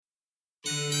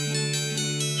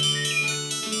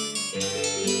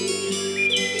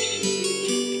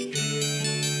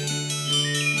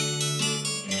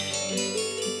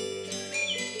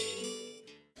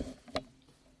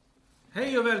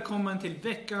och välkommen till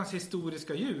veckans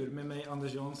historiska djur med mig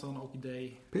Anders Jansson och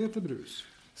dig Peter Brus.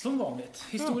 Som vanligt,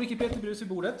 historiker Peter Brus i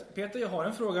bordet. Peter, jag har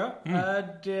en fråga.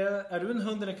 Är du en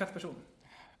hund eller en kattperson?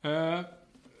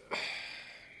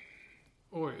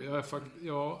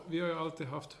 Vi har ju alltid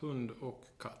haft hund och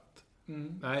katt.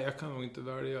 Nej, jag kan nog inte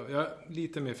välja. Jag är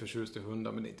lite mer förtjust i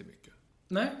hundar, men inte mycket.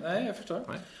 Nej, jag förstår.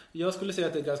 Nej. Jag skulle säga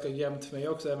att det är ganska jämnt för mig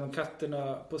också, även om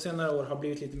katterna på senare år har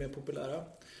blivit lite mer populära.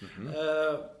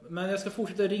 Men jag ska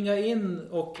fortsätta ringa in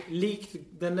och likt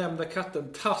den nämnda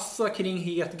katten tassa kring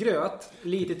het gröt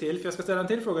lite till. För jag ska ställa en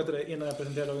till fråga till dig innan jag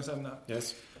presenterar dagens ämne.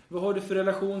 Yes. Vad har du för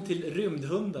relation till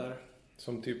rymdhundar?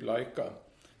 Som typ Laika.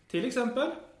 Till exempel?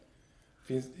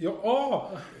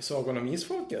 Sagan om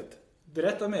Isfolket.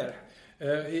 Berätta mer.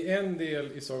 I en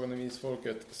del i Sagan om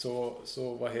Isfolket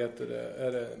så vad heter det,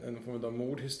 är det en form av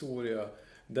mordhistoria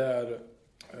där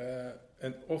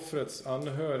en offrets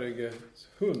anhöriges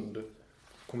hund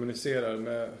kommunicerar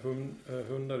med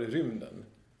hundar i rymden.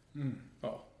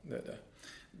 Ja, det är det.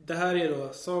 Det här är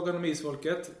då Sagan om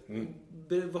Isfolket.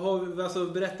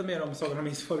 Berätta mer om Sagan om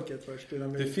Isfolket först.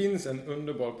 Det finns en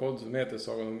underbar podd som heter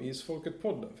Sagan om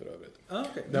Isfolket-podden för övrigt.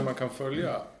 Okay. Där man kan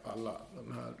följa alla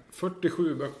de här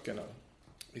 47 böckerna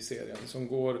i serien som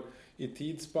går i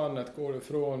tidsspannet, går det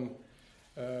från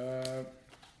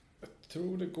jag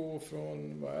tror det går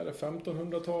från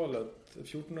 1500-talet,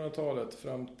 1400-talet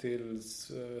fram till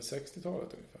 60-talet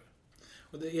ungefär.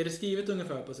 Och är det skrivet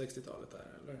ungefär på 60-talet där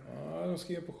eller? Ja, de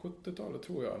skrev på 70-talet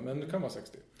tror jag, men det kan vara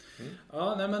 60.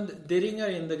 Ja, nej, men det ringar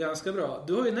in det ganska bra.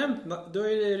 Du har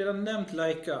ju redan nämnt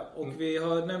Laika och vi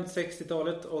har nämnt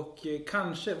 60-talet och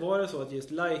kanske var det så att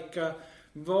just Laika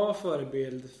var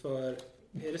förebild för,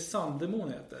 är det Sandemo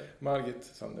heter? Margit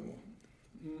Sandemo.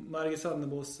 Margit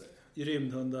Sandemos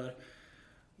rymdhundar.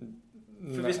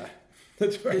 Nej.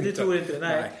 Det tror inte.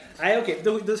 Nej, okej.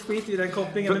 Då skiter vi i den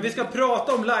kopplingen. Men vi ska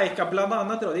prata om Laika bland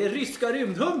annat idag. Det är ryska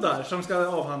rymdhundar som ska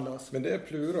avhandlas. Men det är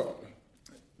plural.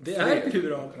 Det är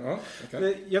plural. Ja,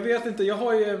 okay. Jag vet inte,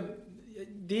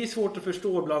 det är svårt att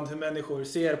förstå ibland hur människor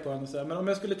ser på en och så här. Men om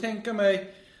jag skulle tänka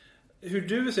mig hur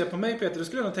du ser på mig, Peter, då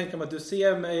skulle jag nog tänka mig att du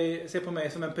ser på mig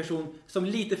som en person som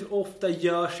lite för ofta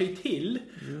gör sig till.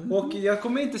 Och jag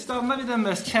kommer inte stanna vid den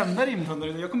mest kända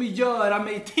rymdhunden. Jag kommer göra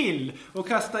mig till och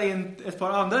kasta in ett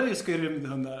par andra ryska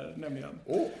rymdhundar nämligen.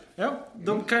 Ja,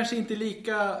 de kanske inte är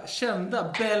lika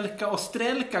kända. Belka och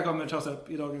Strelka kommer tas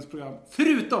upp i dagens program.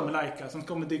 Förutom Laika som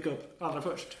kommer dyka upp allra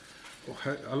först.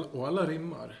 Och alla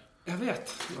rimmar. Jag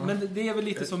vet, men det är väl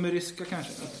lite som med ryska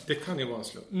kanske. Det kan ju vara en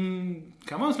slump.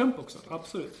 Kan vara en slump också,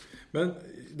 absolut. Men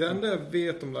det enda jag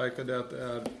vet om Laika är att det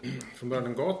är från början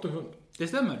en gatuhund. Det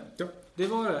stämmer. Ja. Det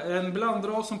var det. En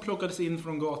blandras som plockades in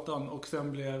från gatan och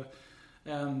sen blev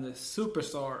en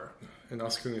superstar. En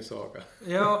Askungesaga.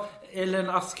 Ja, eller en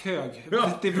askhög.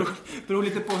 Ja. Det beror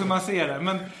lite på hur man ser det.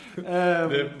 Men,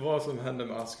 det var som hände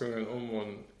med Askungen om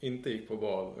hon inte gick på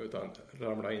bal utan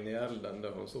ramlade in i elden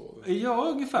där hon sov.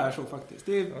 Ja, ungefär så faktiskt.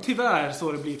 Det är tyvärr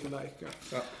så det blir för Laika.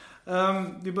 Ja.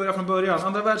 Vi börjar från början.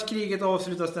 Andra världskriget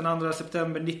avslutas den 2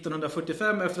 september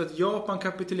 1945 efter att Japan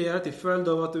kapitulerat till följd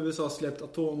av att USA släppt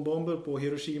atombomber på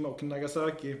Hiroshima och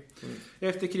Nagasaki.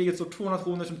 Efter kriget står 2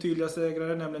 nationer som tydliga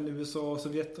segrare, nämligen USA och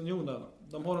Sovjetunionen.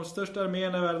 De har de största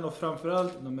arméerna i världen och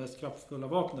framförallt de mest kraftfulla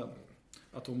vapnen.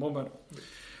 Atombomber.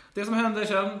 Det som händer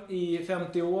sen i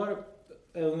 50 år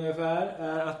ungefär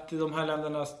är att de här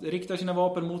länderna riktar sina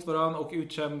vapen mot varandra och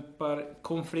utkämpar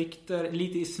konflikter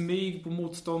lite i smyg på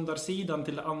motståndarsidan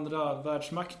till andra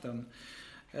världsmakten.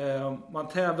 Man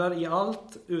tävlar i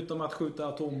allt utom att skjuta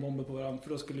atombomber på varandra, för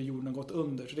då skulle jorden gått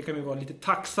under. Så det kan vi vara lite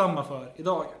tacksamma för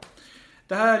idag.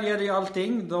 Det här gäller ju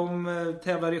allting. De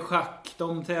tävlar i schack,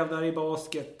 de tävlar i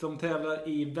basket, de tävlar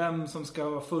i vem som ska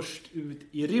vara först ut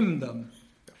i rymden.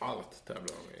 Allt tävlar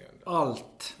de i.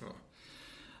 Allt. Ja.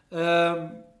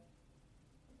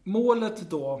 Målet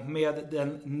då med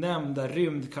den nämnda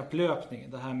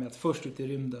rymdkapplöpningen, det här med att först ut i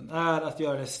rymden, är att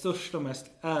göra de största och mest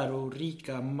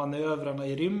ärorika manövrarna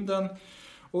i rymden.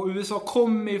 Och USA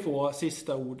kommer ju få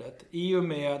sista ordet i och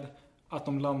med att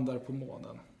de landar på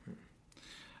månen.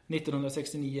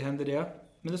 1969 hände det.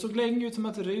 Men det såg länge ut som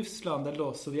att Ryssland, eller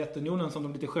då Sovjetunionen som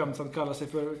de lite skämtsamt kallar sig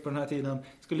för på den här tiden,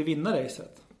 skulle vinna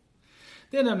racet.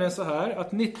 Det är nämligen så här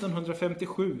att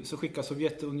 1957 så skickar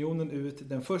Sovjetunionen ut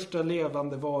den första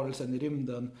levande varelsen i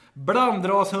rymden.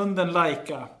 Blandrashunden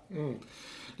Laika.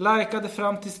 Laika hade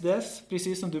fram tills dess,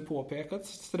 precis som du påpekat,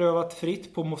 strövat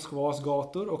fritt på Moskvas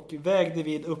gator och vägde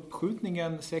vid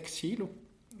uppskjutningen 6 kilo.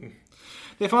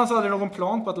 Det fanns aldrig någon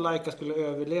plan på att Laika skulle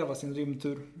överleva sin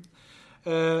rymdtur.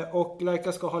 Och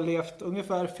Laika ska ha levt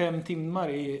ungefär 5 timmar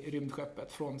i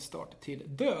rymdskeppet från start till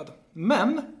död.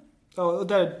 Men Och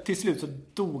där till slut så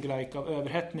dog Laika av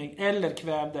överhettning eller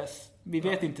kvävdes. Vi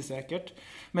vet inte säkert.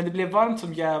 Men det blev varmt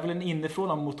som djävulen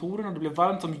inifrån av motorn och det blev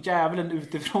varmt som djävulen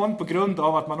utifrån på grund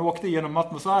av att man åkte genom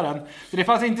atmosfären. Så det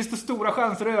fanns inte så stora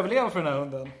chanser att överleva för den här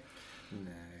hunden.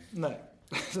 Nej.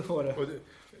 Så var det. Och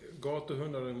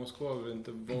gatuhundar i Moskva är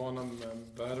inte vana med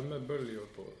värmeböljor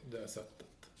på det sättet.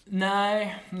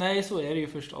 Nej, så är det ju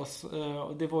förstås.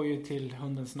 Och det var ju till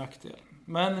hundens nackdel.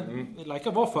 Men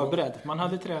Laika var förberedd. Man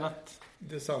hade tränat.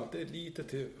 Det är sant, det är lite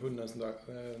till hundens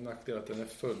nackdel att den är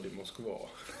född i Moskva.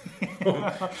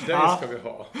 Det ska vi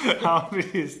ha. Ja,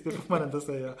 precis. Det får man inte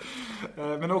säga.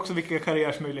 Men också vilka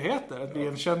karriärsmöjligheter. Att bli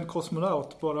en känd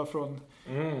kosmonaut bara från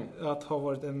att ha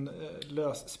varit en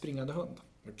lös springande hund.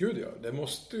 Gud ja, det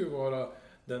måste ju vara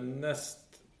den näst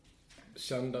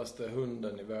kändaste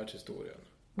hunden i världshistorien.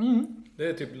 Det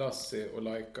är typ Lassie och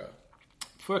Laika.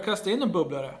 Får jag kasta in en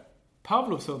bubblare?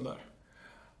 Pavlovs hundar.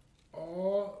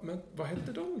 Ja, men vad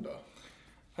hette de då?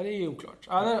 Ja, det är ju oklart.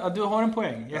 Ja, du har en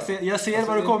poäng. Jag ser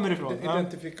var du kommer ifrån.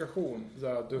 Identifikation. Så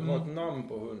att du har ett namn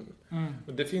på hunden.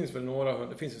 Och det finns väl några hundar.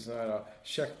 Det finns ju sådana här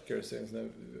Checkers, en sån här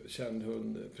känd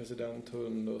hund.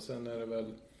 Presidenthund. Och sen är det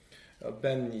väl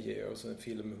Benji och så en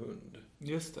filmhund.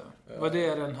 Just det. Vad det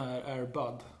är den här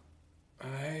Airbud?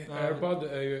 Nej,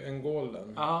 Airbud är ju en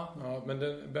golden. Ja,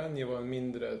 men Benji var en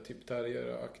mindre typ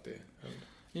terrieraktig hund.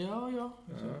 Ja.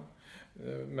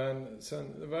 Men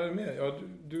sen, vad är det mer? Ja,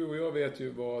 du och jag vet ju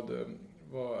vad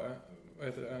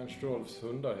heter det, Ernst Rolfs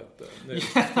hundar hette. Det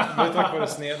är tack vare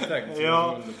Snedtänkt.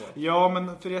 Ja,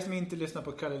 men för er som inte lyssnar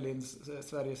på Kalle Linds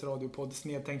Sveriges radiopodd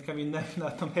Snedtänkt kan vi nämna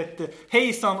att de hette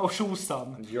Hejsan och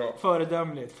Tjosan. Ja.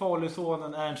 Föredömligt.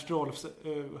 Falusonen Ernst Rolfs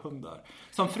hundar.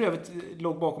 Som för övrigt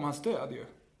låg bakom hans död ju.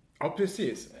 Ja,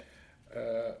 precis.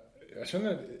 Jag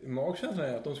känner magkänslan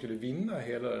är att de skulle vinna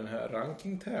hela den här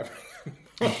rankingtävlingen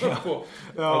på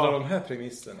alla de här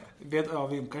premisserna.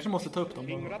 Vi kanske måste ta upp dem.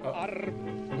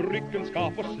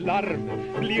 Dryckenskap och slarv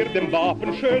blir den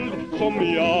vapensköld som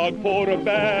jag får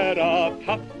bära.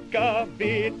 Tacka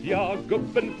vet jag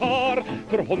gubben far,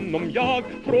 för honom jag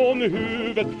från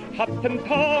huvudet hatten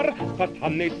tar. Fast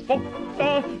han är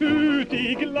spotta ut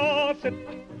i glaset.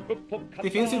 Det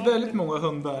finns ju väldigt många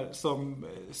hundar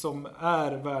som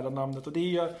är värda namnet. Och det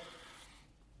är ju...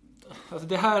 Alltså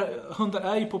det här, hundar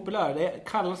är ju populära. Det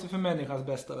kallas för människans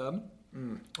bästa vän.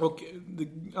 Och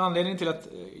anledningen till att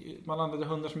man använder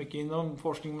hundar så mycket inom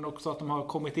forskning, men också att de har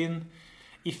kommit in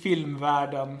i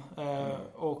filmvärlden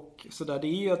och sådär, det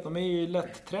är ju att de är ju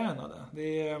lättränade.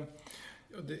 Det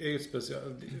är ju ett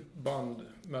speciellt band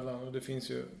mellan, och det finns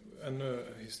ju ännu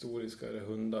historiskare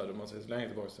hundar, om man säger så längre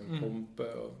tillbaka som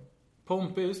Pompe.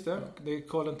 Pompe, just det. Ja. Det är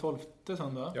Karl XII:s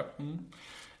hundar. Ja.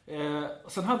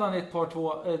 Sen hade han ett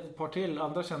par till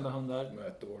andra kända hundar. Med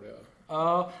ett dåliga.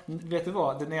 Ja, vet du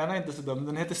vad? Den ena är inte så dum.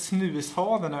 Den heter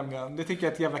Snushane nämligen. Det tycker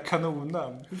jag är ett jävla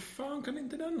kanonnamn. Hur fan kan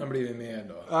inte den ha blivit med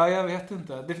då? Ja, jag vet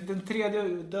inte. Den tredje,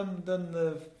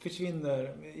 den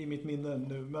försvinner i mitt minne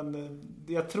nu. Men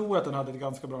jag tror att den hade ett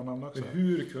ganska bra namn också.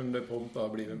 Hur kunde Pompa ha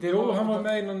blivit med? Han var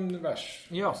med i någon vers.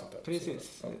 Ja,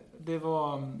 precis. Så, ja. Det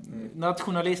var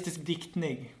nationalistisk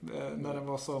diktning. När den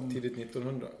var som... Tidigt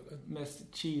 1900?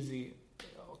 Mest cheesy.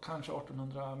 Kanske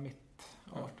 1800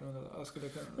 jag skulle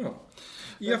kunna... Ja,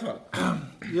 i alla fall.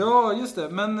 Ja, just det.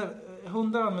 Men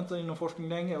hundar används inom forskning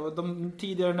länge. Och de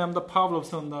tidigare nämnda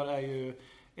Pavlovs hundar är ju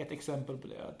ett exempel på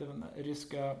det. Det var den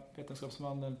ryska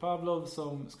vetenskapsmannen Pavlov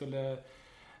som skulle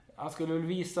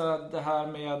visa det här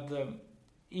med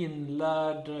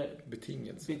inlärd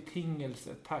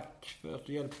betingelse. Tack för att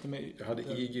du hjälpte mig. Jag hade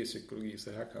IG i psykologi,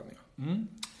 så här kan jag.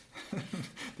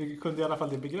 Du kunde i alla fall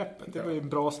det begreppet. Det var ju en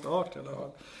bra start i alla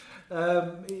fall.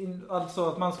 Alltså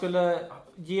att man skulle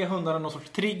ge hundarna någon sorts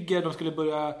trigger. De skulle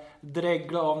börja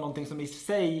dregla av någonting som i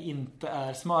sig inte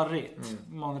är smarrigt.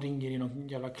 Man ringer i någon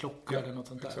jävla klocka eller något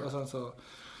sånt där. Exakt. Och sen så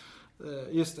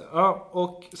just det. Ja,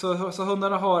 och så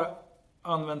hundarna har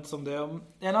använts som det.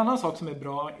 En annan sak som är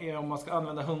bra är om man ska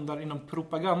använda hundar inom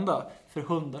propaganda. För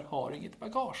hundar har inget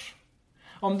bagage.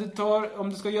 Om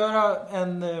du ska göra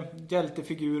en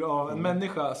hjältefigur av en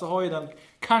människa, så har ju den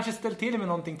kanske ställt till med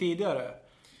någonting tidigare.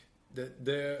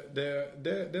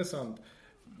 Det är sant.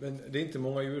 Men det är inte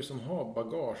många djur som har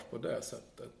bagage på det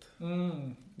sättet.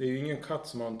 Det är ju ingen katt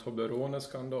som har en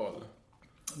Toblerone-skandal.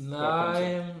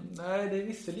 Nej, det är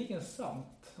visserligen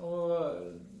sant.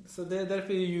 Så det är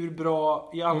därför är djur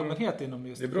bra i allmänhet inom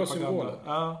just propaganda. Det är bra symboler.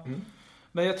 Ja.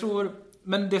 Men jag tror...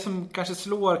 Men det som kanske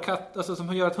slår alltså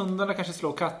som gör att hundarna kanske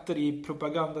slår katter i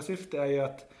propagandasyfte är ju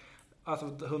att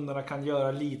hundarna kan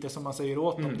göra lite som man säger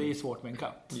åt dem. Det är svårt med en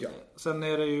katt. Ja. Sen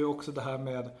är det ju också det här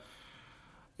med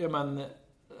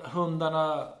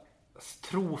hundarna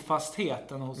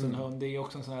trofastheten hos en hund. Det är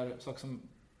också en sån här sak som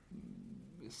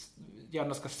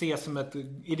gärna ska ses som ett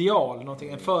ideal, någonting,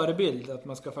 en förebild, att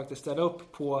man ska faktiskt ställa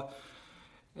upp på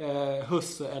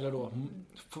husse eller då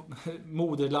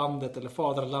moderlandet eller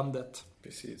faderlandet.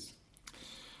 Precis.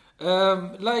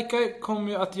 Laika kom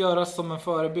ju att göras som en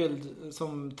förebild,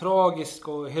 som tragisk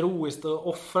och heroiskt, och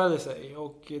offrade sig,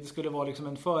 och det skulle vara liksom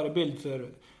en förebild för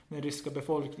den ryska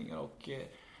befolkningen, och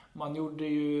man gjorde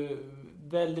ju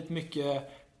väldigt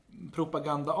mycket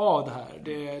propaganda av det här.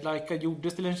 Laika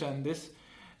gjordes till en kändis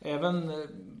även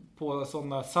på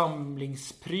sådana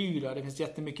samlingsprylar. Det finns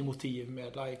jättemycket motiv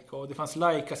med Laika, och det fanns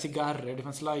Laika cigarrer, det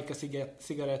fanns Laika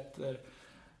cigaretter,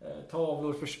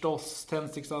 tavlor förstås,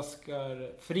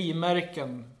 tändsticksaskar,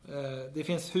 frimärken. Det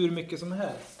finns hur mycket som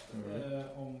helst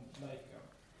om Laika.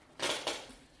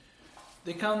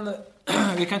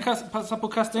 Vi kan passa på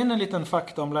att kasta in en liten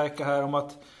fakta om Laika här, om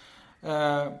att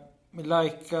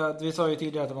Laika, vi sa ju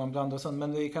tidigare att det var en blandhund,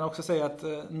 men vi kan också säga att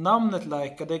namnet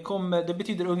Laika, det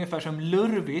betyder ungefär som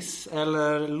lurvis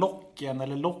eller locken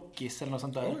eller lockis eller något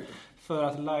sånt där. Oj. För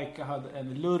att Laika hade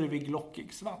en lurvig,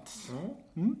 lockig svans.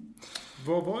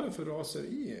 Vad var det för raser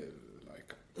i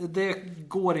Laika? Det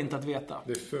går inte att veta.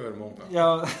 Det är för många.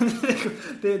 Ja,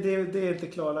 det är inte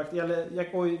klarlagt. Jag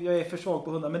är för svag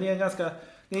på hundar, men det är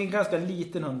en ganska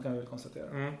liten hund, kan vi väl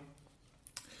konstatera.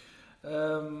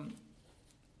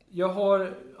 Jag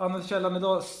har använt källan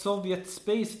idag, Soviet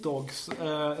Space Dogs,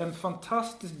 en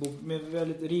fantastisk bok med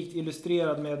väldigt rikt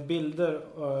illustrerad med bilder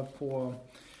på,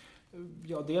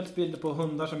 dels bilder på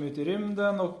hundar som är ute i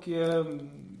rymden, och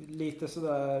lite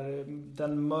sådär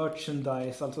den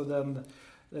merchandise, alltså den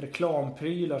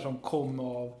reklamprylar som kom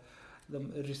av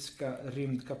den ryska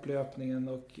rymdkapplöpningen,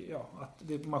 och att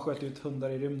man sköt ut hundar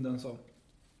i rymden så.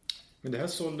 Men det här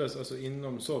såldes alltså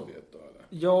inom Sovjet då, eller?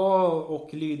 Ja,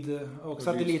 och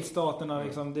satellitstaterna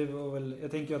liksom, det var väl,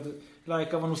 jag tänker att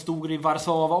Laika var nog stor i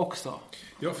Warszawa också.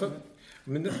 Ja,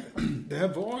 men det här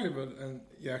var ju väl en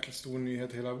jäkligt stor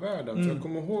nyhet i hela världen. För jag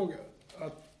kommer ihåg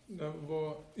att när jag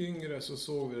var yngre så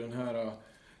såg vi den här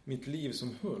Mitt liv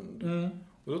som hund.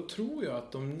 Och då tror jag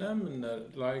att de nämner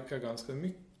Laika ganska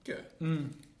mycket.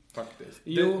 Faktiskt.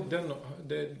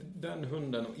 Den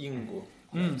hunden och Ingo.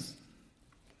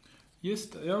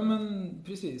 Just det, ja men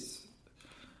precis.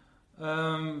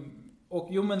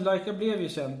 Men Laika blev ju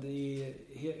känd i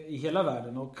hela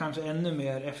världen, och kanske ännu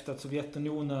mer efter att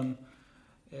Sovjetunionen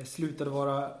slutade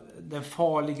vara den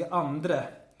farliga andre.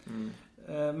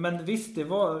 Men visst,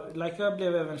 Laika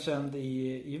blev även känd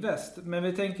i väst. Men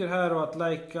vi tänker här då att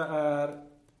Laika är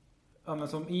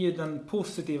som i den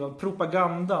positiva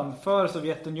propagandan för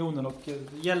Sovjetunionen och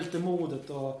hjältemodet,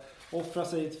 och offra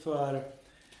sig för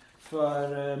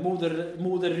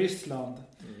moder Ryssland.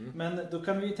 Men då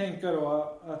kan vi tänka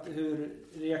då att hur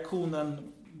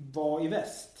reaktionen var i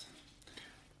väst.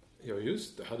 Ja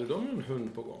just det, hade de en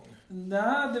hund på gång?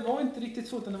 Nej, det var inte riktigt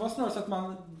så, utan det var snarare så att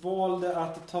man valde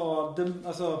att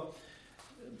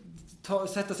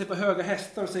sätta sig på höga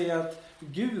hästar och säga att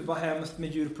gud vad hemskt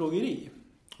med djurplågeri.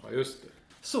 Ja just det.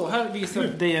 Så här visar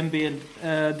det en bild.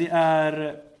 Det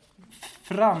är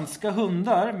franska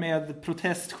hundar med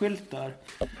protestskyltar.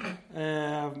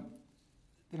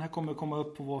 Den här kommer komma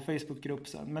upp på vår Facebookgrupp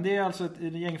sen. Men det är alltså ett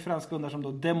gäng franska hundar som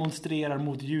då demonstrerar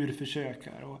mot djurförsök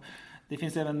här. Och det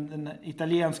finns även en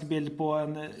italiensk bild på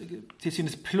en till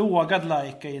synes plågad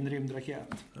Laika i en rymdraket.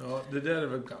 Ja, det där är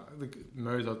väl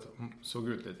möjligt att hon såg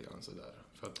ut lite grann sådär.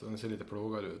 För att den ser lite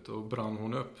plågad ut. Och brann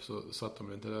hon upp så satt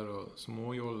de inte där och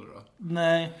småjollra.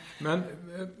 Nej. Men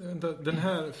vänta, den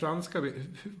här franska,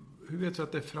 hur vet du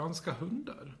att det är franska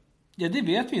hundar? Ja, det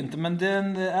vet vi inte, men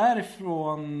den är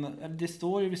från, det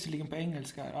står ju visserligen på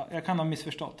engelska. Jag kan ha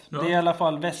missförstått. Ja. Det är i alla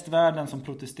fall västvärlden som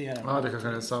protesterar. Ja, det kanske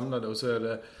är den samlade, och så är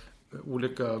det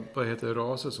olika,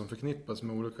 raser som förknippas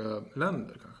med olika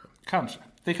länder kanske. Kanske.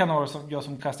 Det kan vara som jag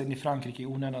som kastade in i Frankrike i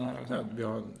onödan här också.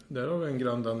 Ja, där har vi en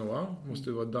Grand Danois, måste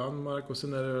ju vara Danmark, och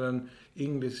sen är det en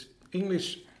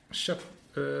English Sheepdog.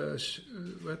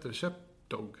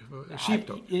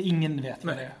 Ingen vet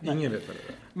vad det är. Ingen vet vad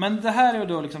det är. Men det här är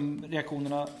då liksom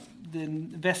reaktionerna,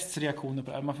 västs reaktioner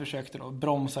på det här. Man försökte då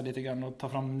bromsa lite grann och ta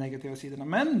fram de negativa sidorna.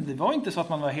 Men det var inte så att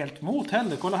man var helt mot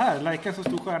heller. Kolla här, Laika så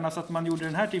stor stjärna så att man gjorde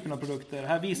den här typen av produkter.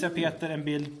 Här visar Peter en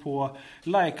bild på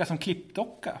Laika som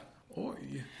klippdocka.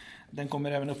 Oj. Den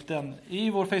kommer även upp den i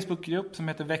vår Facebookgrupp som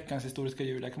heter Veckans historiska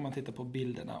djur. Där kan man titta på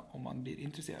bilderna om man blir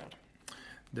intresserad.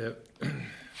 Det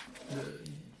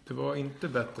var inte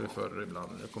bättre förr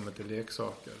ibland när det kommer till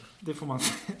leksaker. Det får man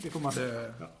säga. Det kan man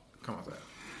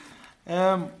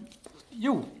säga.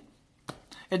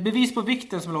 Ett bevis på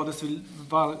vikten som lades vid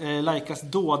Laikas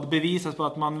dåd bevisas på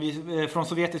att man från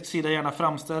sovjetisk sida gärna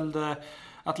framställde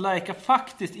att Laika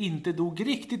faktiskt inte dog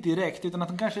riktigt direkt, utan att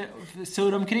den kanske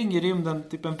surrade omkring i rymden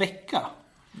typ en vecka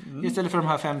istället för de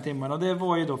här 5 timmarna. Och det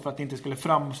var ju då för att det inte skulle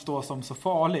framstå som så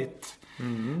farligt.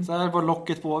 Så här var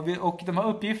locket på. Och de här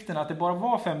uppgifterna att det bara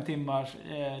var 5 timmars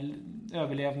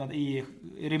överlevnad i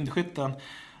rymdskytten,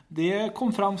 det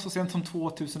kom fram så sent som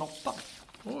 2008.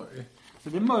 Oj. Så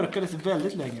det mörkades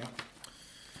väldigt länge.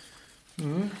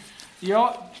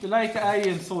 Ja, Laika är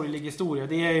ju en sorglig historia.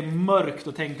 Det är mörkt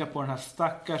att tänka på den här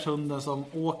stackars hunden som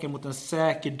åker mot en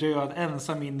säker död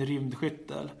ensam in i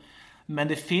rymdskyttel. Men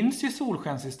det finns ju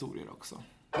solskenshistorier också.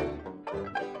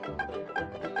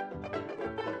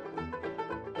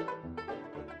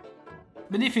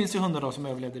 Men det finns ju hundar då som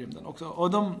överlevde rymden också.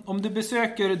 Och om du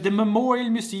besöker The Memorial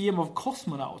Museum of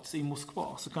Cosmonauts i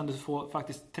Moskva så kan du få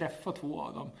faktiskt träffa 2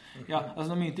 av dem. Ja,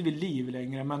 alltså de är inte vid liv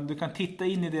längre, men du kan titta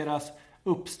in i deras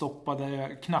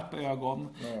uppstoppade knappögon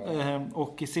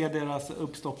och se deras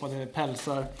uppstoppade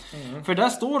pälsar. För där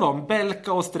står de,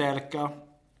 Belka och Strelka.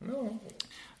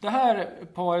 Det här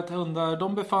paret hundar,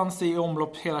 de befann sig i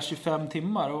omlopp hela 25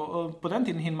 timmar och på den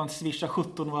tiden hinner man svischa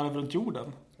 17 varv runt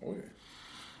jorden. Oj.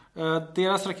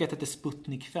 Deras raket heter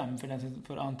Sputnik 5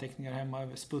 för anteckningar hemma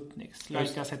över Sputnik.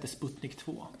 Laikas heter Sputnik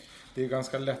 2. Det är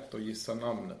ganska lätt att gissa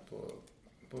namnet på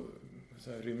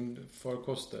så här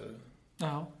rymdfarkoster.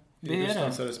 Ja, det är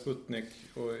Ryssland så är det Sputnik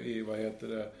och i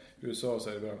USA så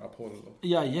är det Apollo.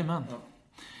 Jajamän. Ja.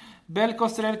 Belka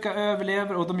och Strelka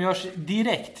överlever och de görs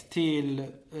direkt till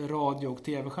radio- och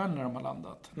tv-stjärnor när de har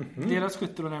landat. Deras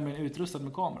skyttar är nämligen utrustad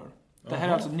med kameror. Det här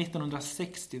är alltså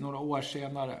 1960, några år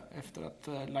senare, efter att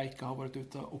Laika har varit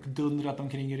ute och dundrat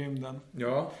omkring i rymden.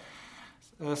 Ja.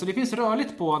 Så det finns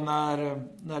rörligt på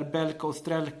när Belka och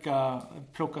Strelka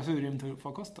plockas ur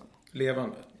rymdfarkosten.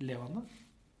 Levande?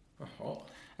 Jaha.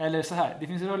 Eller så här, det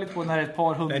finns rörligt på när ett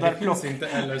par hundar plockas. Nej, det finns inte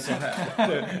eller så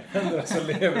här. Ändå så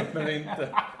lever men inte.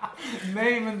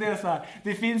 Nej, men det är så här.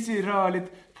 Det finns ju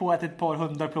rörligt på att ett par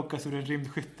hundar plockas ur en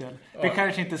rymdskyttel. Det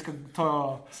kanske inte ska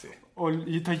ta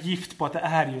gift på att det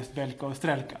är just Belka och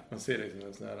Strelka. Man ser liksom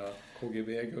en sån här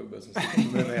KGB-gubbe som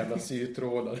sitter med en jävla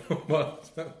sytrådar och bara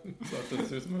så att det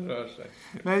ser ut som man rör sig.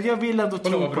 Men jag vill ändå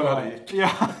tro på det. Ja.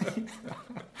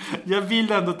 Jag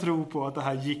vill ändå tro på att det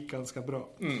här gick ganska bra.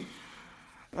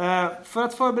 För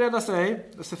att förbereda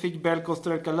sig så fick Belka och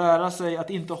Strelka lära sig att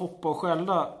inte hoppa och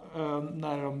skälla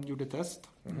när de gjorde test.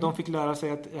 De fick lära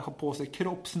sig att ha på sig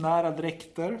kroppsnära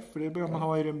dräkter, för det behöver man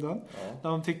ha i rymden.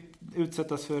 De fick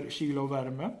utsättas för kyla och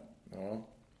värme.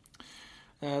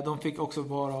 De fick också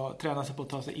träna sig på att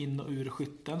ta sig in och ur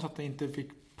skytten så att de inte fick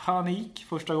panik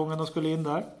första gången de skulle in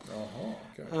där.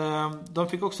 De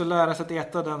fick också lära sig att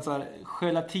äta den så här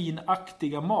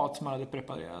gelatinaktiga mat som man hade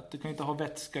preparerat. Du kan inte ha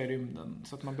vätska i rymden,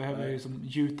 så att man behöver ju som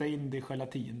gjuta in det i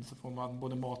gelatin, så får man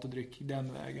både mat och dryck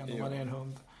den vägen om man är en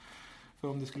hund. För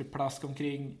om det skulle plaska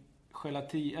omkring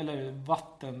gelatin eller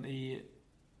vatten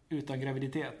utan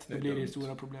graviditet, då blir det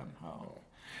stora problem. Ja.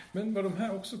 Men var de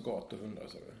här också gatuhundar,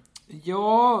 så?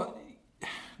 Ja,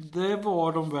 det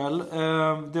var de väl.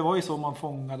 Det var ju så man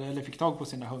fångade eller fick tag på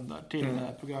sina hundar till det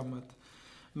här programmet.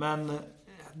 Men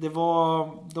det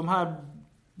var de här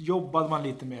jobbade man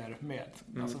lite mer med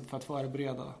alltså för att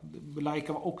förbereda.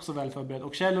 Laika var också väl förberedd.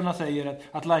 Och källorna säger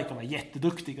att Laika var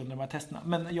jätteduktig under de här testerna.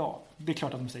 Men ja, det är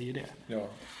klart att de säger det. Ja,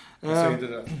 de säger det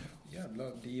där. Jävla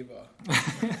diva.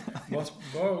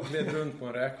 Vad gled runt på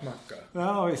en räkmacka?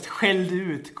 Ja, visst. Skällde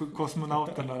ut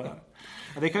kosmonauterna där.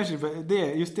 Ja,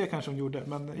 just det kanske de gjorde.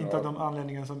 Men inte av de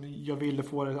anledningen som jag ville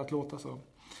få det att låta så.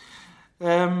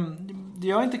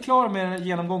 Jag är inte klar med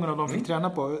genomgången av de fick träna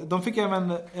på. De fick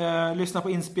även lyssna på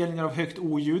inspelningar av högt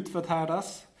oljud för att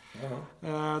härdas.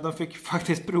 De fick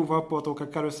faktiskt prova på att åka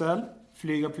karusell,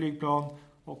 flyga flygplan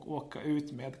och åka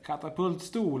ut med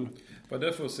katapultstol. Var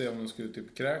det för att se om de skulle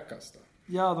typ kräkas då?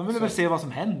 Ja, de ville väl se vad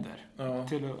som händer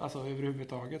alltså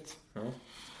överhuvudtaget.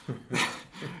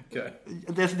 Okay.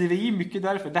 Det är ju mycket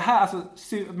därför. Det här, alltså,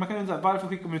 man kan ju säga, varför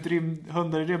skickar man ut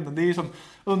hundar i rymden? Det är ju som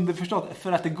underförstått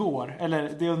för att det går.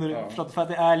 Eller det är underförstått för att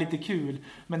det är lite kul.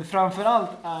 Men framförallt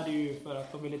är det ju för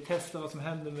att de ville testa vad som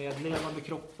händer med levande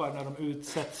kroppar när de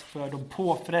utsätts för de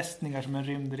påfrestningar som en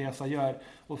rymdresa gör.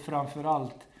 Och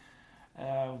framförallt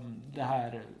det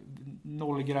här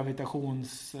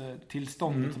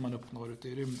nollgravitationstillståndet som man uppnår ute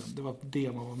i rymden. Det var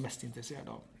det man var mest intresserad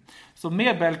av. Så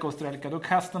med Belka och Strelka då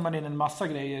kastar man in en massa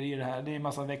grejer i det här. Det är en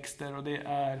massa växter och det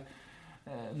är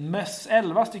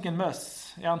 11 stycken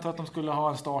möss. Jag antar att de skulle ha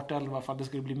en startelva för att det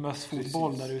skulle bli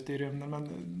mössfotboll där ute i rymden.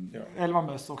 Men 11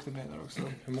 möss åkte med där också.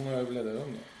 Hur många överlevde de då?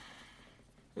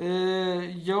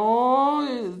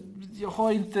 Jag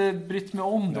har inte brytt mig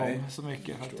om dem så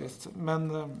mycket faktiskt.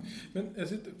 Men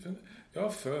jag har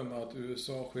för mig att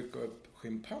USA skickade upp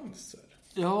schimpanser.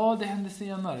 Ja, det hände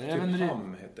senare. Typ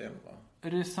Ham hette en, va?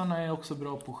 Ryssarna är också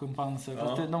bra på schimpanser.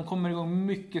 Fast de kommer igång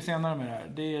mycket senare med det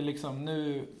här. Det är liksom,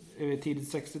 nu är vi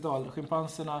tidigt 60-tal.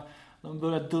 Schimpanserna, de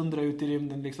börjar dundra ut i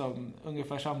rymden liksom,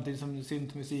 ungefär samtidigt som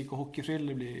syntmusik och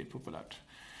hockeyfriller blir populärt.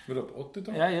 Men då på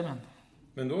 80-talet? Jajamän.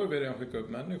 Men då har vi redan skickat upp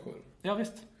människor. Ja,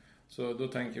 visst. Så då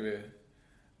tänker vi,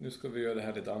 nu ska vi göra det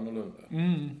här lite annorlunda.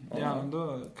 Ja,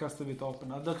 då kastar vi ut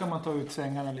aporna. Då kan man ta ut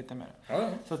svängarna lite mer. Ja.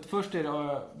 Så att först är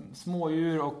det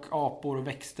smådjur och apor och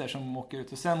växter som åker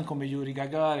ut. Och sen kommer Yuri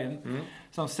Gagarin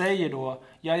som säger då,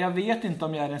 jag vet inte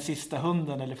om jag är den sista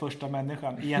hunden eller första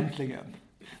människan egentligen.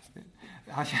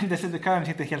 Han kände sig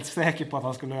kanske inte helt säker på att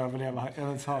han skulle överleva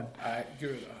ens han. Nej,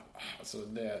 gud. Alltså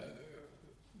det...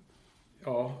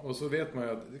 Ja, och så vet man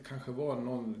ju att det kanske var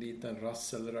någon liten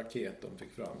rasselraket de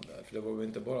fick fram där. För det var väl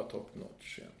inte bara top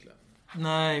notch egentligen.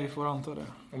 Nej, vi får anta det.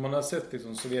 Om man har sett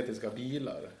liksom sovjetiska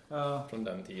bilar från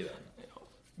den tiden.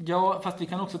 Ja, fast vi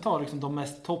kan också ta liksom de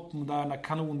mest toppmoderna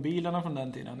kanonbilarna från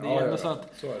den tiden. Det är ändå så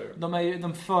att så är det.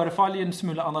 De förefaller ju en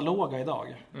smula analoga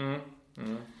idag.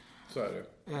 Så är det.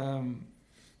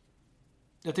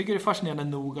 Jag tycker det är fascinerande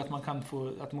nog att man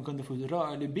kunde få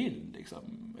rörlig bild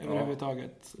liksom,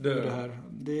 överhuvudtaget. Det här.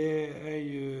 Det är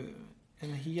ju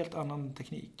en helt annan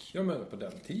teknik. Ja, men på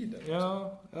den tiden.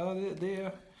 Ja,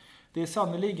 det är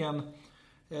sannoliken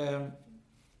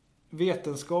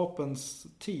vetenskapens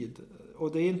tid.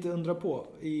 Och det är inte undra på.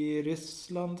 I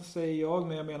Ryssland säger jag,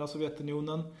 men jag menar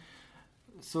Sovjetunionen,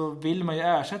 så vill man ju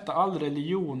ersätta all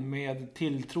religion med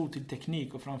tilltro till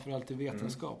teknik och framförallt till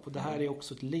vetenskap. Och det här är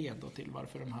också ett led då till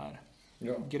varför de här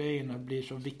grejerna blir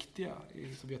så viktiga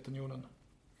i Sovjetunionen.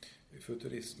 I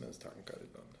futurismens tankar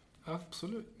ibland.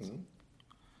 Absolut.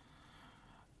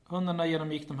 Hundarna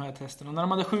genomgick de här testerna. När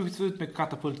de hade skjutits ut med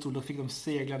katapultstol, då fick de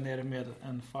segla ner med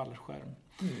en fallskärm.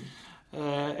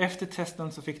 Efter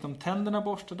testen så fick de tänderna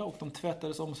borstade och de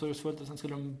tvättades omsorgsfullt och sen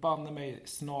skulle de banne mig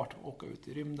snart åka ut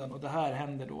i rymden. Och det här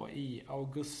hände då i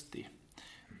augusti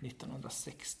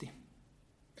 1960.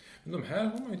 Men de här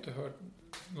har man ju inte hört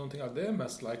någonting av. Det är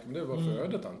mest men det var för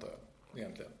ödet antar jag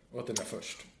egentligen. Och att den är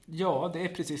först. Ja, det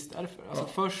är precis därför. Alltså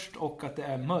först och att det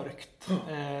är mörkt.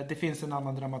 Det finns en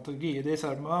annan dramaturgi. Det är så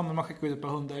här, man skickar ut ett par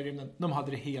hundar i rymden. De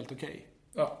hade det helt okej.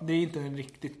 Ja. Det är inte en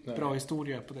riktigt bra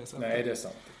historia på det sättet. Nej, det är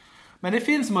sant. Men det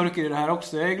finns mörker i det här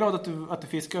också. Jag är glad att du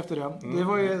fiskar efter det. Det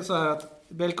var ju så här att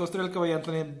Belka och Strelka var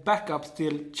egentligen en backup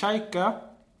till Chaika.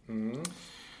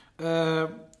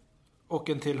 Och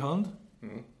en till hund.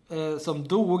 Som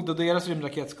dog då deras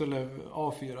rymdraket skulle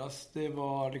avfyras. Det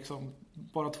var liksom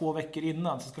bara 2 veckor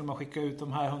innan så skulle man skicka ut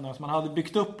de här hundarna som man hade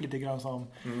byggt upp lite grann som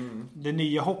det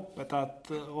nya hoppet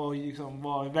och liksom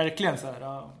var verkligen så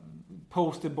här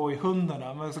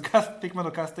posterboy-hundarna. Men så fick man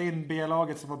då kasta in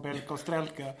B-laget som var Belka och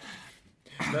Strelka.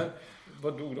 Men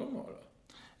vad dog de av då?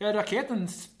 Ja, raketen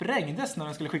sprängdes när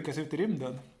den skulle skickas ut i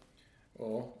rymden.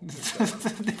 Ja.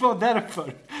 Det var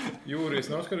därför. Juri,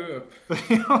 snart ska du upp.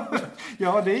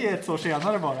 Ja, det är 1 år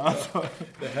senare bara. Alltså.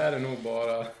 Det här är nog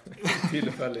bara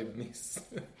tillfällig miss.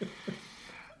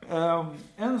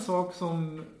 En sak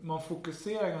som man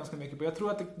fokuserar ganska mycket på. Jag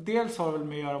tror att det dels har väl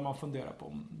med att göra om man funderar på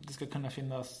om det ska kunna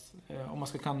finnas, om man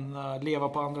ska kunna leva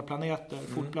på andra planeter,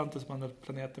 fortplantas på andra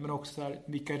planeter, men också så här,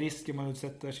 vilka risker man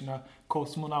utsätter sina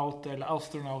kosmonauter eller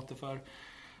astronauter för.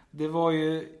 Det var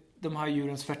ju de här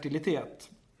djurens fertilitet.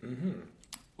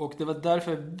 Och det var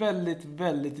därför väldigt,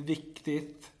 väldigt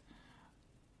viktigt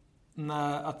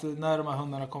när de här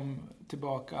hundarna kom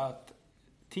tillbaka att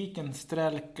tiken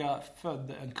Strelka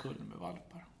födde en kull med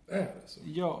valpar. Är det så?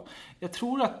 Ja. Jag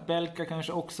tror att Belka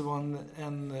kanske också var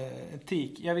en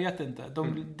tik. Jag vet inte.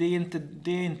 Det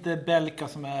är inte Belka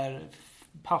som är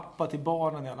pappa till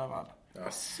barnen i alla fall.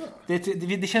 Asså.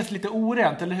 Det känns lite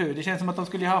orent, eller hur? Det känns som att de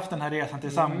skulle ha haft den här resan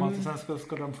tillsammans och sen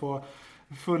skulle de få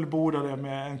fullbordade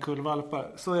med en kull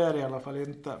valpar. Så är det i alla fall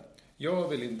inte. Jag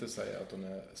vill inte säga att hon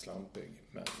är slampig,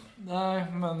 men...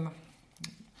 Nej, men...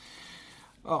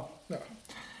 Ja.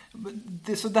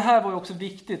 Så det här var ju också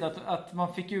viktigt att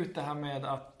man fick ut det här med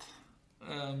att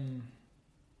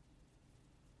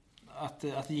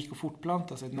det gick att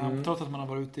fortplanta sig trots att man har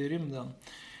varit ute i rymden.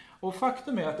 Och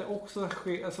faktum är att det också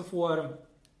får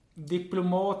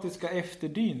diplomatiska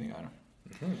efterdyningar.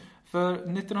 För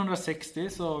 1960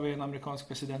 så har vi en amerikansk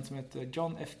president som heter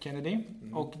John F. Kennedy.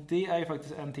 Och det är ju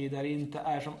faktiskt en tid där det inte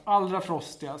är som allra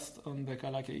frostigast under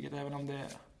kalla kriget. Även om det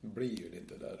blir ju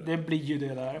lite där. Det blir ju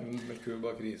det där. Med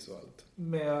Kuba-kris och allt.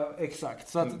 Exakt.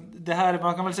 Så att det här,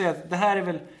 man kan väl säga att det här är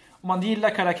väl, Om man gillar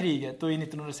kalla kriget, då är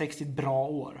 1960 ett bra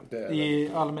år i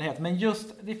allmänhet. Men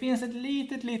just, det finns en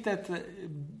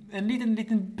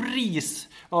liten bris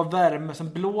av värme som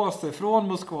blåser från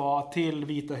Moskva till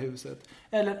Vita huset.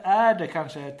 Eller är det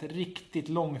kanske ett riktigt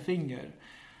långfinger?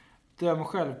 Döm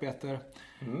själv, Peter.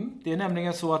 Det är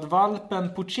nämligen så att valpen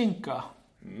Puchinka,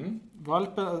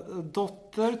 valpen,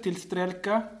 dotter till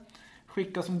Strelka,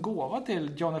 skickas som gåva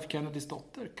till John F. Kennedys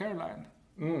dotter,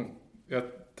 Caroline. Jag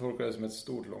tolkar det som ett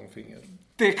stort långfinger.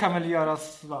 Det kan väl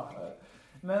göras, va?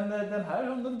 Men den här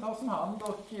hunden tas om hand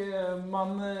och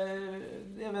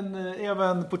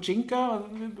även Puchinka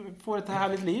får ett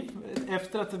härligt liv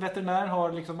efter att veterinär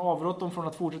har liksom avrått dem från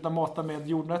att fortsätta mata med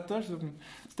jordnötter som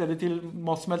ställer till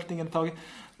matsmältningen ett tag.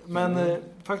 Men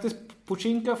faktiskt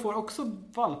Puchinka får också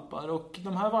valpar och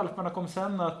de här valparna kommer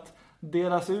sen att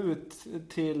delas ut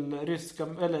till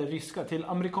till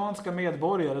amerikanska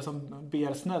medborgare som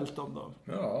ber snällt om dem.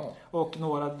 Ja. Och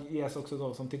några ges också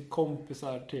då som till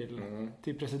kompisar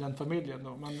till presidentfamiljen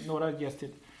då. Men några ges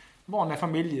till vanliga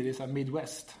familjer i så här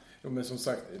Midwest. Jo, men som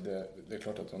sagt, det är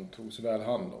klart att de tog så väl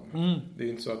hand om. Det är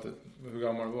inte så att hur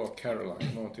gammal var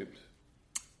Caroline? Var typ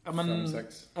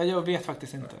 5-6? Jag vet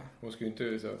faktiskt inte. Hon skulle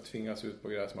inte så, tvingas ut på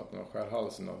gräsmattan och skär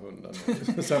halsen av hunden.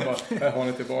 Sen bara, här har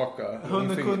ni tillbaka.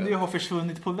 Hunden kunde ju ha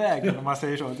försvunnit på vägen om man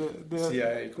säger så.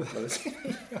 CIA kopplades.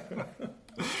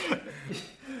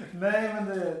 Nej, men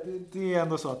det är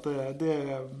ändå så att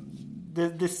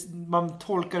man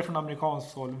tolkar det från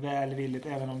amerikanskt håll välvilligt,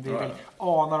 även om vi väl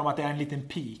anar om att det är en liten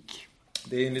peak.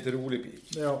 Det är en lite rolig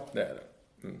peak. Ja. Det är det.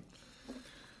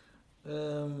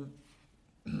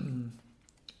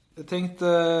 Jag tänkte,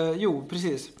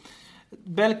 precis.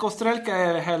 Belko Strelka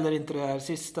är heller inte det här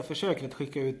sista försöket att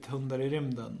skicka ut hundar i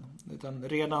rymden. Utan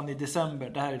redan i december,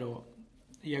 det här är då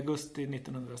i augusti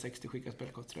 1960 skickas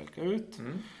Belko Strelka ut.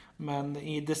 Men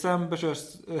i december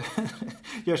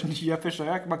görs nya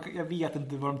försök. Jag vet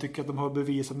inte vad de tycker att de har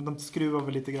bevisat, men de skruvar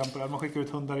väl lite grann på det. Man skickar ut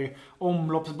hundar i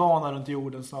omloppsbana runt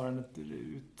jorden snarare än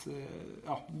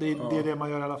det är det man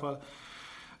gör i alla fall.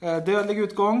 Dödlig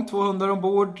utgång, 2 hundar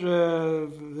ombord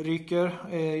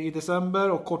ryker i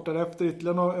december och kort därefter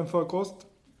ytterligare en förkost.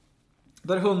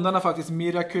 Där hundarna faktiskt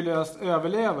mirakulöst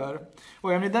överlever.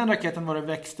 Och även i den raketen var det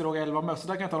växter och 11 möss. Så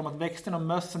där kan jag tala om att växterna och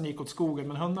mössen gick åt skogen,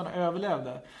 men hundarna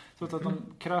överlevde. Så att de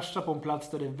kraschar på en plats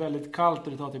där det är väldigt kallt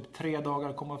och det tar typ 3 dagar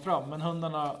att komma fram. Men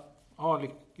hundarna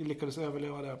lyckades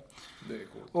överleva det. Det är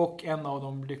coolt. Och en av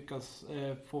dem lyckas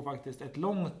få faktiskt ett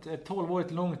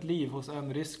 12-årigt långt liv hos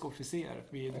en rysk officer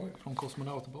från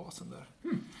kosmonautbasen där.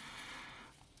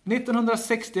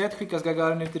 1961 skickas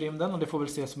Gagarin ut i rymden och det får väl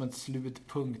ses som en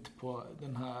slutpunkt på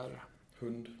den här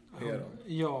hundheran.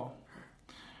 Ja.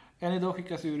 Än idag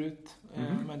skickas djur ut,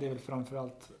 men det är väl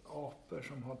framförallt apor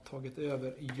som har tagit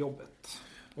över jobbet.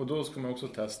 Och då ska man också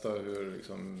testa hur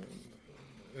liksom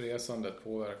resandet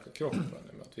påverkar kroppen,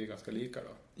 med att vi är ganska lika då.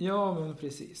 Ja, men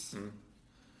precis.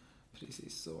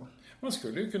 Precis så. Man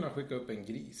skulle ju kunna skicka upp en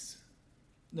gris.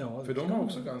 Ja, för de har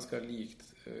också ganska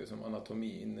likt som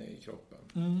anatomi inne i kroppen.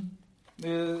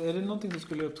 Är det någonting du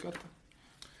skulle uppskatta?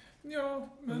 Ja,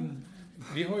 men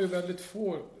vi har ju väldigt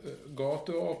få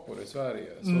gatuapor i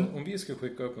Sverige. Så om vi skulle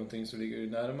skicka upp någonting så ligger det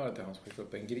närmare till att han ska skicka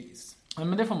upp en gris. Ja,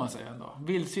 men det får man säga ändå.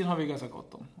 Vildsvin har vi ganska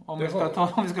gott om. Om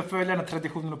vi ska följa den här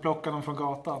traditionen och plocka dem från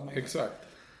gatan. Exakt.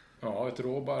 Ja, ett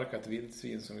råbarkat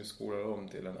vildsvin som vi skolar om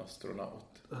till en astronaut.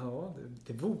 Ja,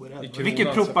 det vore det.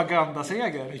 Vilken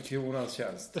propagandaseger. I kronans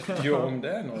tjänst. Gör om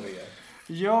det någon rejäl.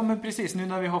 Ja, men precis. Nu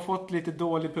när vi har fått lite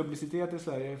dålig publicitet i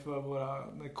Sverige för våra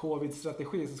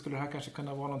covid-strategi så skulle det här kanske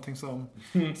kunna vara någonting som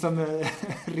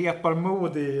repar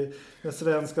mod i den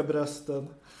svenska brösten.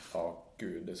 Ja,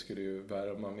 gud, det skulle ju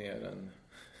värma mer än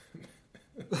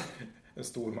en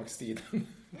stormaktstiden.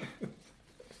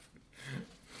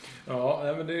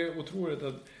 Ja, men det är otroligt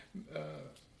att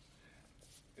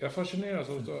jag fascineras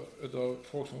av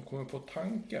folk som kommer på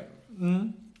tanken.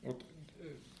 Och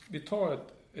vi tar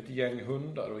ett gäng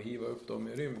hundar och hivar upp dem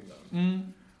i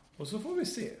rymden. Och så får vi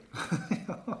se.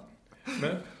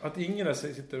 Men att ingen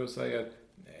sitter och säger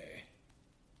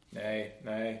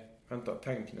nej, vänta,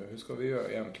 tänk nu, hur ska vi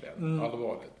göra egentligen?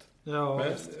 Allvarligt.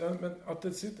 Ja, men att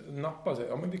det sitter nappar sig,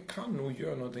 ja men vi kan nog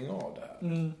göra någonting av det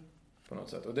här. På något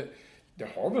sätt. Och det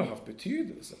har väl haft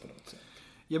betydelse på något sätt.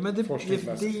 Ja, men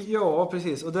ja,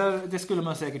 precis. Och det skulle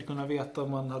man säkert kunna veta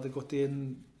om man hade gått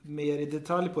in mer i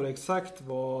detalj på det. Exakt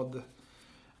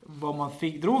vad man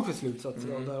drog för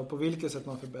slutsatser av det och på vilket sätt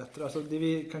man förbättrar. Alltså det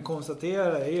vi kan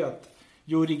konstatera är att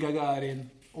Yuri Gagarin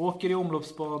åker i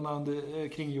omloppsbanan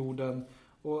kring jorden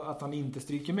och att han inte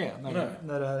stryker med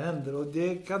när det här händer. Och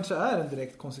det kanske är en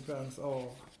direkt konsekvens av...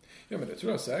 Ja, men det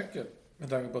tror jag säkert. Med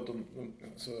tanke på att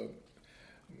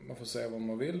man får säga vad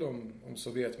man vill om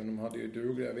Sovjet, men de hade ju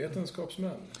dugliga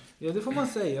vetenskapsmän. Ja, det får man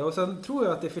säga. Och sen tror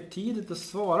jag att det är för tidigt att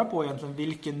svara på egentligen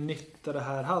vilken nytta det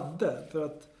här hade. För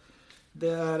att det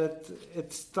är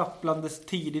ett stapplande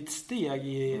tidigt steg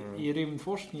i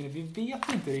rymdforskningen. Vi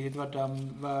vet inte riktigt vart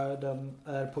den världen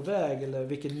är på väg eller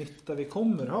vilken nytta vi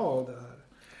kommer ha av det här.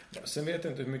 Ja, sen vet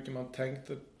jag inte hur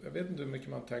mycket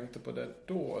man tänkte på det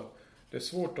då. Det är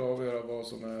svårt att avgöra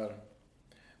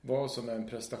vad som är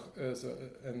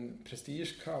en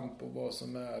prestigekamp och vad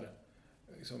som är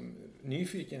liksom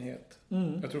nyfikenhet.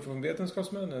 Jag tror från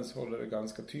vetenskapsmännens håll är det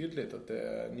ganska tydligt att det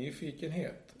är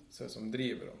nyfikenhet som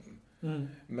driver dem.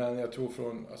 Men jag tror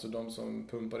från de som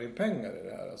pumpar in pengar i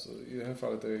det här, alltså, i det här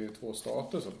fallet är det ju 2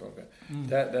 stater som pumpar in.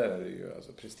 Där är det ju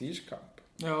alltså prestigekamp.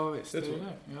 Ja visst, det tror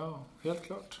jag. Ja, helt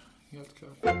klart. Helt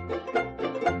klart.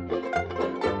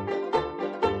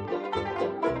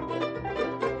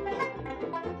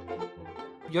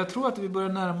 Jag tror att vi börjar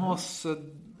närma oss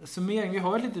summering. Vi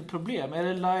har ett litet problem. Är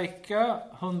det Laika,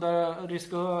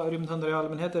 ryska rymdhundar i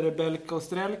allmänhet, är det Belka och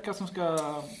Strelka som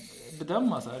ska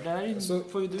bedömas här? Där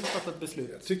får ju du fatta ett beslut.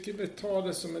 Jag tycker vi tar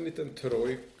det som en liten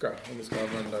trojka, om vi ska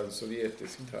använda en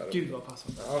sovjetisk term. Gud vad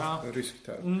passande. Ja, en rysk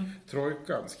term.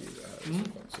 Trojkan skriver det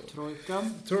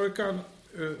här. Trojkan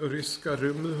och ryska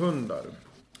rymdhundar.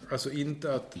 Alltså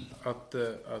inte att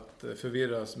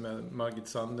förvirras med Margit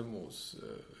Sandemos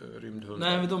rymdhundar.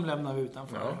 Nej, men de lämnar vi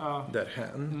utanför. Ja,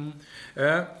 därhän.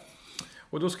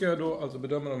 Och då ska jag då alltså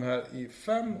bedöma de här i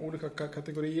 5 olika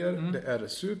kategorier. Det är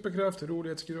superkraft,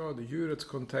 rolighetsgrad, djurets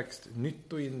kontext,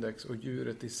 nyttoindex och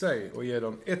djuret i sig. Och ge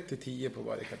dem 1-10 på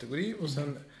varje kategori. Och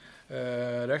sen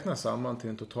räkna samman till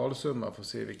en totalsumma för att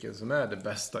se vilken som är det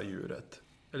bästa djuret.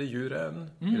 Eller djuren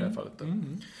i det här fallet.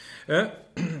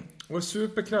 Och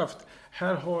superkraft,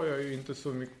 här har jag ju inte så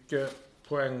mycket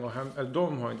poäng att hämta. Eller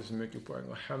de har inte så mycket poäng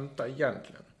att hämta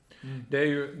egentligen. Det är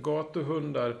ju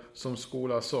gatuhundar som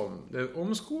skolas om.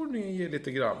 Omskolningen ger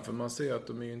lite grann, för man ser att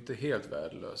de är ju inte helt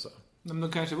värdelösa. Men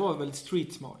de kanske var väldigt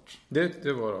street smart.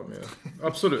 Det var de ju.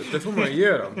 Absolut, det får man ju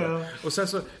ge dem. Ja. Och sen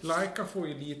så, Laika får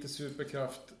ju lite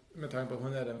superkraft med tanke på att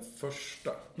hon är den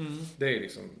första. Det är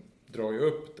liksom, drar ju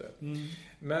upp det.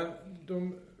 Men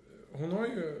hon har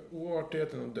ju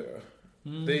oartigheten att dö.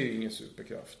 Det är ju ingen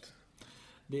superkraft.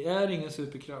 Det är ingen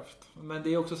superkraft. Men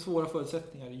det är också svåra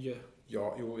förutsättningar.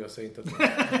 Ja, jag säger inte att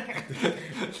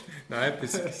nej,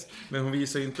 precis. Men hon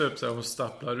visar inte upp så här, hon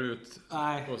stapplar ut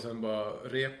och sen bara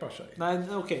repar sig. Nej,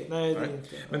 okej. Nej, det är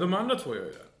inte. Men de andra 2 gör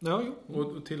ju det. Ja, jo.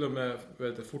 Och till och med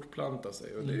fortplanta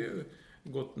sig. Och det är ju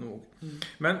gott nog.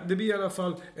 Men det blir i alla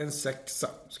fall en 6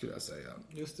 skulle jag säga.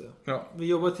 Just det. Ja. Vi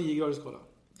jobbar 10 grader skala.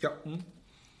 Ja,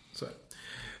 så här.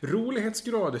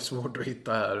 Rolighetsgrad är svårt att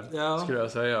hitta här, skulle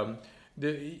jag säga.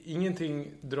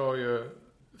 Ingenting drar ju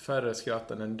färre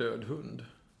skratt än en död hund.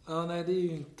 Ja, nej, det är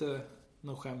ju inte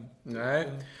någon skämt. Nej,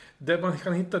 det man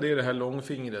kan hitta det är det här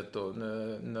långfingret då,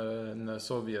 när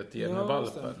Sovjet ger med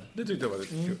valpen. Det tyckte jag var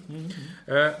lite kul.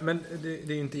 Men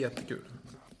det är inte jättekul.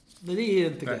 Nej, det är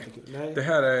inte jättekul. Nej. Det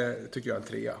här är, tycker jag, en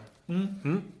 3.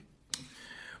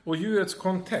 Och djurets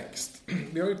kontext.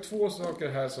 Vi har ju 2 saker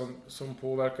här som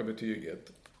påverkar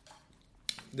betyget.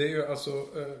 Det är ju alltså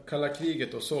kalla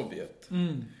kriget och Sovjet.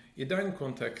 I den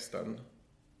kontexten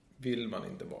vill man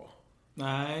inte vara.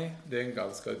 Nej. Det är en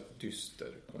ganska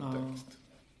dyster kontext,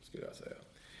 skulle jag säga.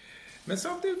 Men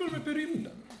samtidigt var de uppe i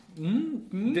rymden.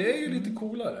 Det är ju lite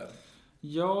coolare.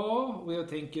 Ja, och jag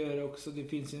tänker också det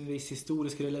finns en viss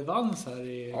historisk relevans här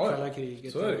i kalla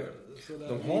kriget. Så är det ju. Så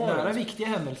de har nära viktiga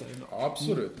händelser. Ja,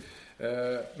 absolut.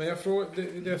 Men jag frågar,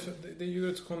 det är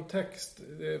djurets kontext.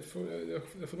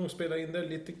 Jag får nog spela in det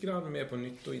lite grann mer på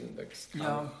nyttoindex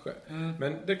kanske.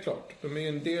 Men det är klart, de är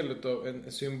en del av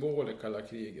en symbol i kalla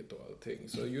kriget och allting.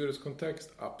 Så djurets kontext,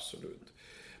 absolut.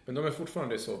 Men de är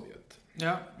fortfarande i Sovjet.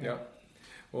 Ja.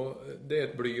 Och det är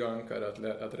ett blyankare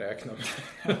att räkna med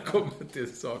när det kommer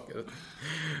till saker.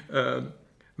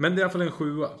 Men det är i alla fall en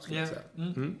 7, skulle jag säga.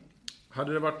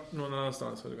 Hade det varit någon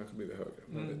annanstans hade det kanske blivit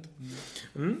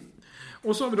högre.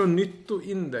 Och så har vi då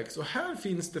nyttoindex. Och här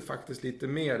finns det faktiskt lite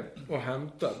mer att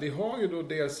hämta. Vi har ju då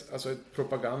dels alltså ett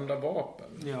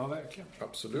propagandavapen. Ja, verkligen.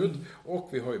 Absolut. Och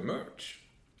vi har ju merch.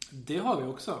 Det har vi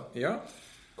också. Ja.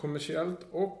 Kommersiellt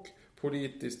och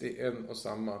politiskt i en och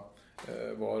samma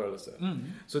varelse.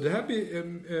 Så det här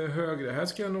blir högre. Här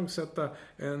ska jag nog sätta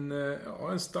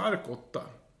en stark 8.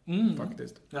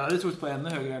 Faktiskt. Ja, det tror jag på ännu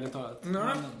högre ärligt talat.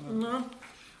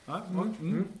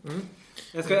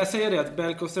 Jag säger det att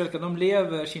Belka och Strelka, de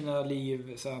lever sina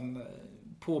liv sen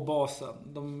på basen.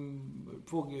 De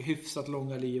får hyfsat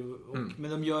långa liv.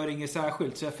 Men de gör inget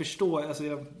särskilt. Så jag förstår. Alltså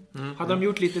hade de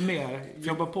gjort lite mer,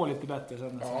 jobba på lite bättre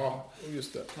sen. Ja,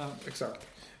 just det. Ja. Exakt.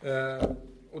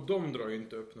 Och de drar ju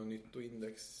inte upp något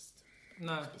nyttoindex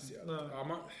Nej. speciellt. Nej.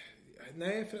 Ja,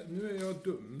 nej, för nu är jag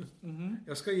dum.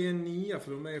 Jag ska ge en 9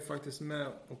 för de är ju faktiskt med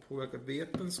och påverkar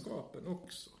vetenskapen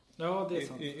också. Ja, det är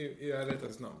sant. I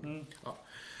ärlighetens namn. Ja.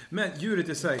 Men djuret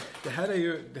i sig, det här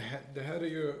är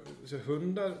ju så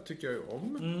hundar tycker jag ju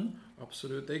om.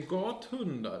 Absolut. Det är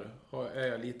gathundar är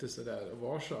jag lite sådär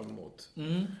varsam mot.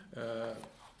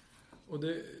 Och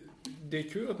det är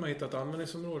kul att man hittat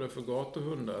användningsområde för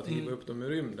gatuhundar, att hiva upp dem i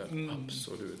rymden.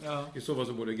 Absolut. Ja. I så fall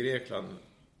så borde Grekland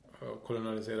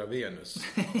kolonialisera Venus.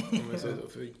 Om vi säger så.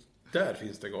 För där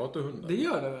finns det gatuhundar. Det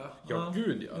gör det väl? Ja,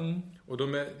 gud ja. Och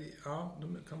de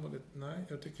kan vara lite, nej,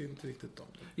 jag tycker inte riktigt om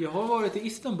det. Jag har varit i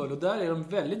Istanbul och där är de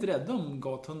väldigt rädda om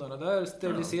gathundarna. Där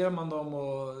steriliserar man dem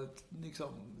och liksom,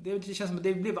 det känns som att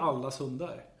det blev allas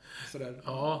hundar. Sådär.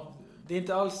 Ja. Det är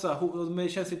inte alls så, de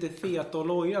känns lite feta och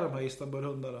loja de här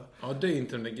Istanbul-hundarna. Ja, det är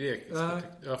inte den där grekiska.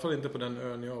 I alla fall inte på den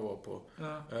ön jag var på.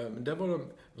 Ja. Men där var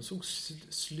de såg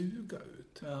sluga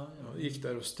ut. Ja. Gick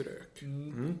där och strök.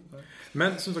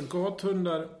 Men som sagt,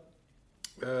 gathundar,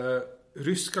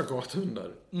 ryska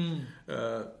gathundar,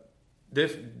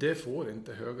 det får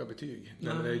inte höga betyg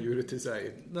när det är djuret i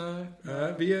sig. Nej.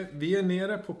 Vi är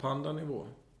nere på pandanivå.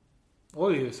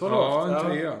 Oj, så lågt. Ja,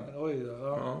 en 3. Oj,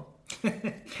 ja.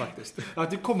 Faktiskt.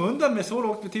 Att du kom undan med så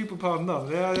lågt betyg på pandan,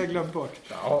 det har jag glömt bort.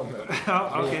 Ja, men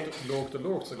okay.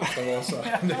 lågt så kan det vara så.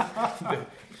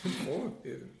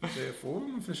 Det får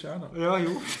man förtjäna. Ja,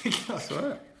 jo, det är klart. Så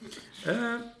är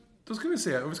det. Då ska vi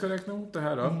se, om vi ska räkna ihop det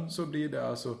här då, så blir det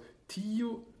alltså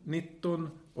 10, 19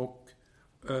 och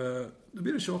då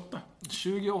blir det 28.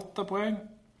 28 poäng.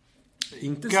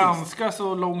 Inte ganska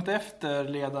så långt efter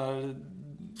ledar.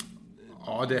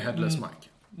 Ja, det är Headless Mike.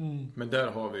 Men där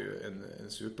har vi ju en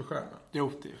superstjärna.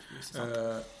 Jo, det är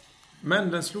sant.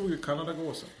 Men den slog ju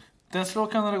Kanadagåsen. Den slår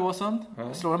Kanadagåsen.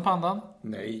 Ja. Slår den pandan?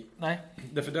 Nej. Nej.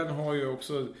 Därför den har ju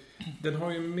också, den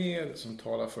har ju mer som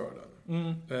talar för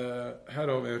den. Här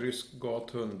har vi en rysk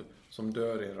gathund som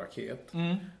dör i en raket.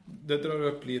 Det drar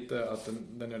upp lite att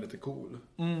den är lite cool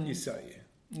i sig.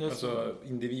 Alltså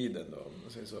individen då, om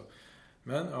man säger så.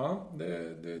 Men ja,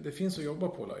 det finns att jobba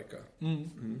på, Laika.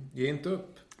 Ge inte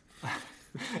upp.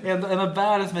 En av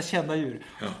världens mest kända djur.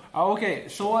 Ja, okej.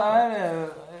 Så är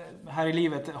det här i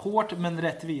livet. Hårt men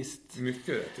rättvist.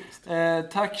 Mycket rättvist.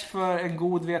 Tack för en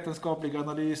god vetenskaplig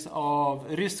analys av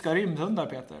ryska rymdhundar,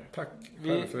 Peter. Tack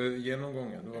själv för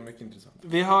genomgången. Det var mycket intressant.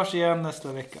 Vi hörs igen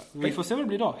nästa vecka. Vi får se vad det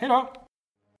blir då. Hej då!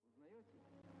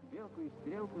 Белку и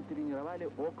стрелку тренировали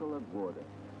около года.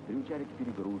 Приучали к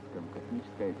перегрузкам,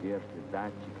 космической одежде,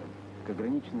 датчикам, к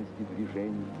ограниченности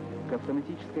движений, к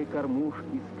автоматической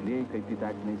кормушке с клейкой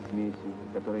питательной смесью,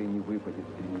 которая не выпадет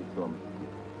при невесомости.